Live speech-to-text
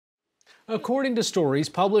According to stories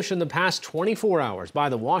published in the past 24 hours by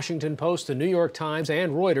the Washington Post, the New York Times,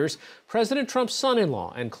 and Reuters, President Trump's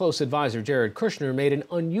son-in-law and close advisor Jared Kushner made an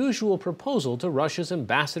unusual proposal to Russia's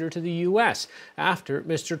ambassador to the U.S. after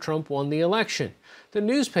Mr. Trump won the election. The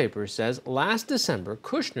newspaper says last December,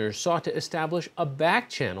 Kushner sought to establish a back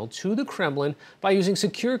channel to the Kremlin by using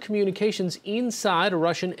secure communications inside a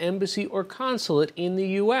Russian embassy or consulate in the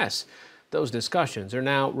U.S. Those discussions are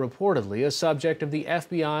now reportedly a subject of the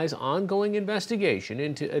FBI's ongoing investigation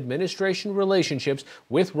into administration relationships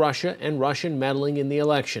with Russia and Russian meddling in the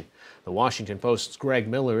election. The Washington Post's Greg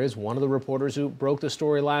Miller is one of the reporters who broke the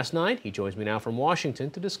story last night. He joins me now from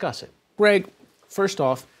Washington to discuss it. Greg, first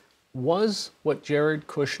off, was what Jared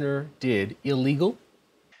Kushner did illegal?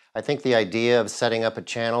 I think the idea of setting up a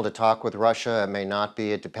channel to talk with Russia may not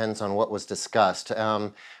be. It depends on what was discussed.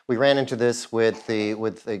 We ran into this with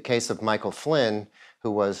the case of Michael Flynn,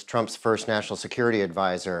 who was Trump's first national security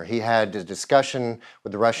advisor. He had a discussion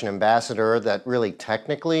with the Russian ambassador that really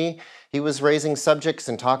technically he was raising subjects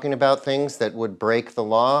and talking about things that would break the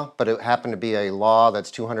law, but it happened to be a law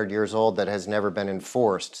that's 200 years old that has never been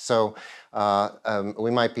enforced. So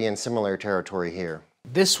we might be in similar territory here.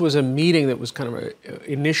 This was a meeting that was kind of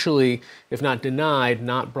initially, if not denied,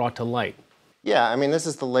 not brought to light. Yeah, I mean, this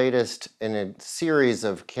is the latest in a series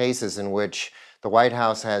of cases in which the White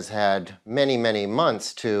House has had many, many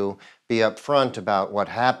months to be upfront about what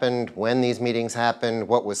happened, when these meetings happened,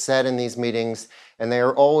 what was said in these meetings, and they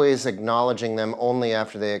are always acknowledging them only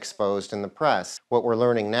after they exposed in the press. What we're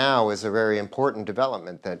learning now is a very important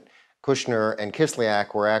development, that Kushner and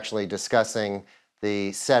Kislyak were actually discussing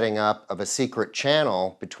the setting up of a secret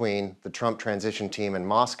channel between the Trump transition team and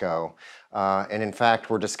Moscow. And in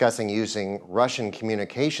fact, we're discussing using Russian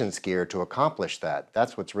communications gear to accomplish that.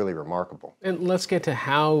 That's what's really remarkable. And let's get to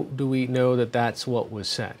how do we know that that's what was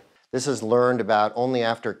said? This is learned about only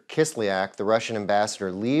after Kislyak, the Russian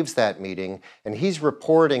ambassador, leaves that meeting, and he's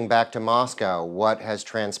reporting back to Moscow what has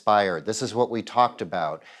transpired. This is what we talked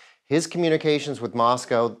about. His communications with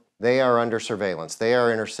Moscow, they are under surveillance. They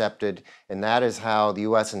are intercepted, and that is how the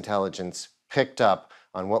U.S. intelligence picked up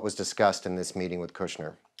on what was discussed in this meeting with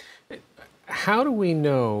Kushner. How do we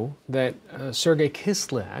know that Sergei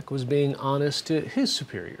Kislyak was being honest to his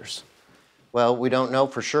superiors? Well, we don't know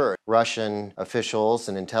for sure. Russian officials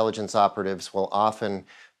and intelligence operatives will often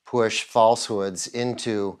push falsehoods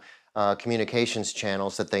into communications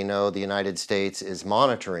channels that they know the United States is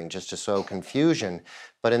monitoring just to sow confusion.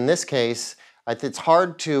 But in this case, it's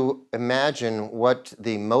hard to imagine what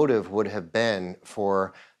the motive would have been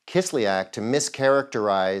for Kislyak to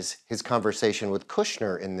mischaracterize his conversation with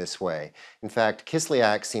Kushner in this way. In fact,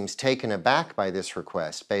 Kislyak seems taken aback by this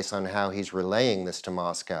request based on how he's relaying this to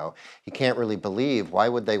Moscow. He can't really believe, why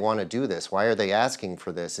would they want to do this? Why are they asking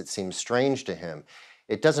for this? It seems strange to him.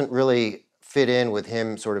 It doesn't really fit in with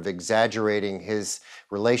him sort of exaggerating his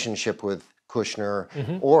relationship with Kushner,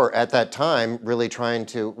 or at that time really trying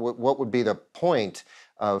to, what would be the point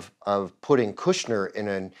of putting Kushner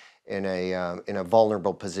in a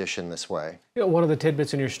vulnerable position this way? You know, one of the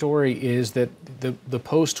tidbits in your story is that the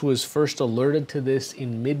Post was first alerted to this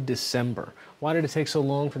in mid-December. Why did it take so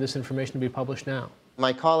long for this information to be published now?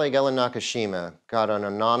 My colleague Ellen Nakashima got an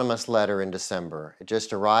anonymous letter in December. It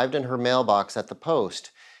just arrived in her mailbox at the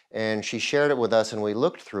Post, and she shared it with us, and we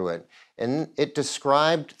looked through it. And it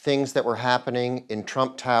described things that were happening in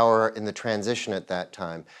Trump Tower in the transition at that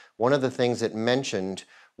time. One of the things it mentioned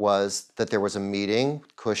was that there was a meeting,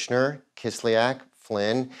 Kushner, Kislyak,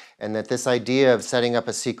 Flynn, and that this idea of setting up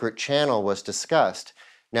a secret channel was discussed.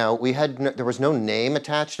 Now, there was no name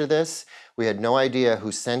attached to this. We had no idea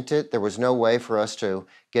who sent it. There was no way for us to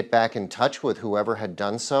get back in touch with whoever had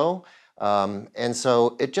done so. And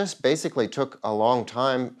so it just basically took a long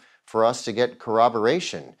time for us to get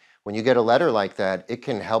corroboration. When you get a letter like that, it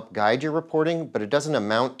can help guide your reporting, but it doesn't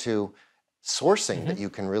amount to sourcing that you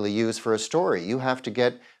can really use for a story. You have to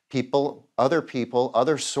get people,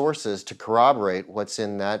 other sources to corroborate what's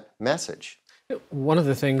in that message. One of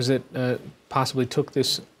the things that possibly took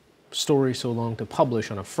this story so long to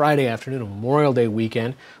publish on a Friday afternoon, a Memorial Day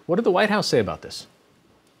weekend, what did the White House say about this?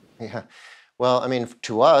 Yeah. Well, I mean,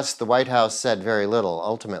 to us, the White House said very little,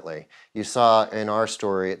 ultimately. You saw in our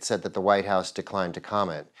story, it said that the White House declined to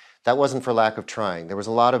comment. That wasn't for lack of trying. There was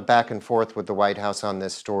a lot of back and forth with the White House on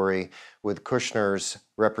this story, with Kushner's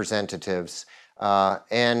representatives.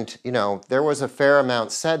 And, you know, there was a fair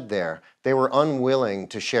amount said there. They were unwilling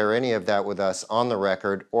to share any of that with us on the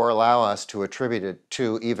record or allow us to attribute it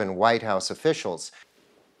to even White House officials.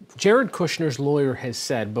 Jared Kushner's lawyer has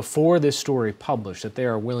said before this story published that they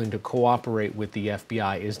are willing to cooperate with the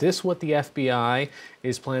FBI. Is this what the FBI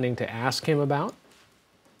is planning to ask him about?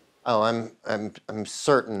 Oh, I'm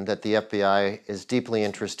certain that the FBI is deeply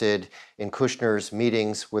interested in Kushner's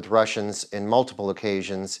meetings with Russians in multiple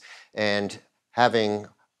occasions, and having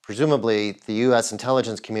presumably the U.S.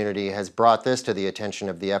 intelligence community has brought this to the attention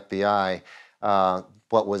of the FBI.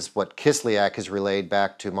 What Kislyak has relayed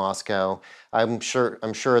back to Moscow. I'm sure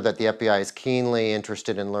that the FBI is keenly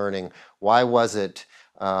interested in learning why was it,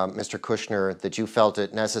 Mr. Kushner, that you felt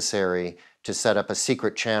it necessary to set up a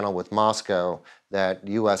secret channel with Moscow that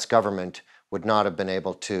U.S. government would not have been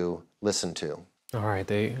able to listen to. All right,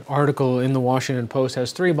 the article in the Washington Post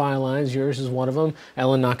has 3 bylines. Yours is one of them.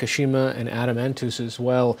 Ellen Nakashima and Adam Entus as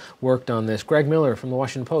well worked on this. Greg Miller from the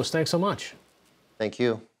Washington Post, thanks so much. Thank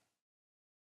you.